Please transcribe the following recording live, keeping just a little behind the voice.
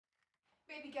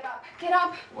Baby, get up. Get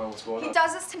up. Well, what's going on? He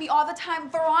does this to me all the time.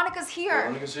 Veronica's here.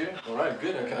 Veronica's here? All right,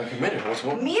 good. I can meet her. What's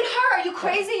going on? Meet her? Are you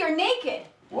crazy? You're naked.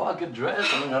 Well, I'll get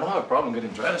dressed. I mean, I don't have a problem getting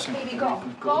dressed. Baby, go.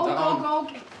 Go.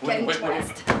 Getting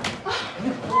dressed.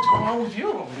 What's going on with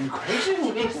you? Are you crazy?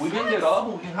 We can get up.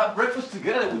 We can have breakfast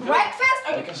together. Breakfast?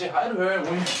 I can say hi to her and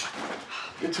we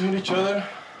get to meet each other.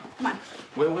 Come on.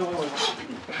 Wait.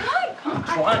 Hi. I'm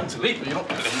trying to leave, but you don't.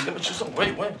 Let me choose some.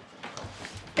 Wait.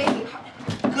 Baby.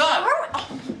 God!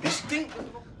 This thing.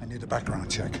 I need a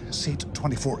background check. Seat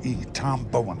 24E, Tom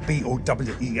Bowen,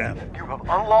 B-O-W-E-N. You have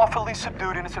unlawfully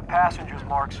subdued innocent passengers,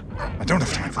 Marks. I don't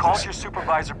have time for Called this. your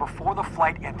supervisor before the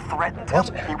flight and threatened What?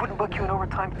 him. He wouldn't book you an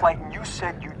overtime flight, and you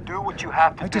said you do what you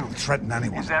have to do. I didn't threaten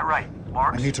anyone. Is that right,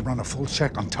 Marks? I need to run a full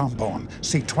check on Tom Bowen,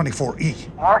 seat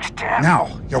 24E. Marks, damn.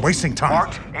 Now, you're wasting time.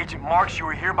 Marks, Agent Marks, you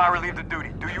are hereby relieved of duty.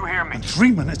 Do you hear me? In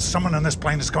 3 minutes, someone on this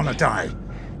plane is gonna die.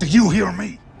 Do you hear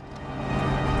me?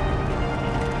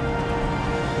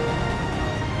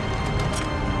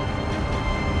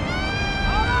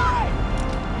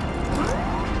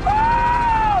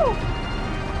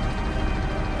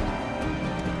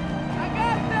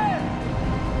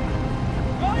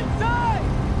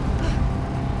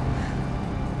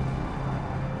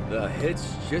 The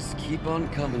hits just keep on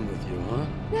coming with you, huh?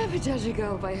 Never judge a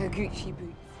girl by her Gucci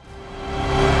boots.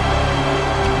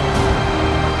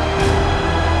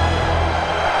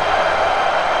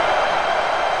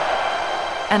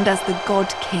 And as the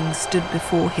God King stood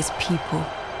before his people,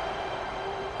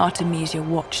 Artemisia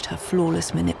watched her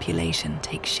flawless manipulation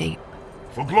take shape.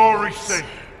 For glory's sake,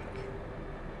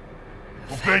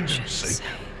 for vengeance' sake.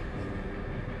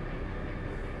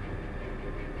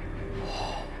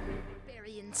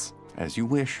 As you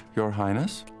wish, Your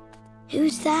Highness.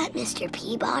 Who's that, Mr.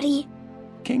 Peabody?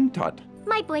 King Tut.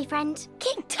 My boyfriend.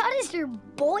 King Tut is your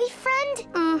boyfriend?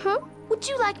 Mm-hmm. Would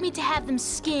you like me to have them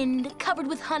skinned, covered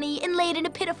with honey, and laid in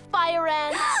a pit of fire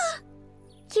ants?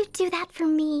 You'd do that for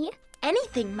me?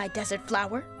 Anything, my desert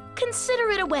flower.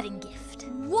 Consider it a wedding gift.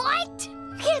 What?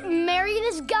 You can't marry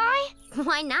this guy?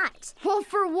 Why not? Well,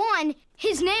 for one,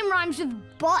 his name rhymes with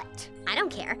butt. I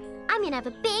don't care. I'm gonna have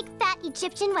a big, fat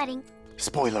Egyptian wedding.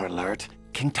 Spoiler alert.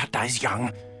 King Tut dies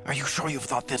young. Are you sure you've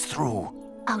thought this through?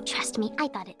 Oh, trust me, I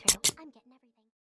thought it through.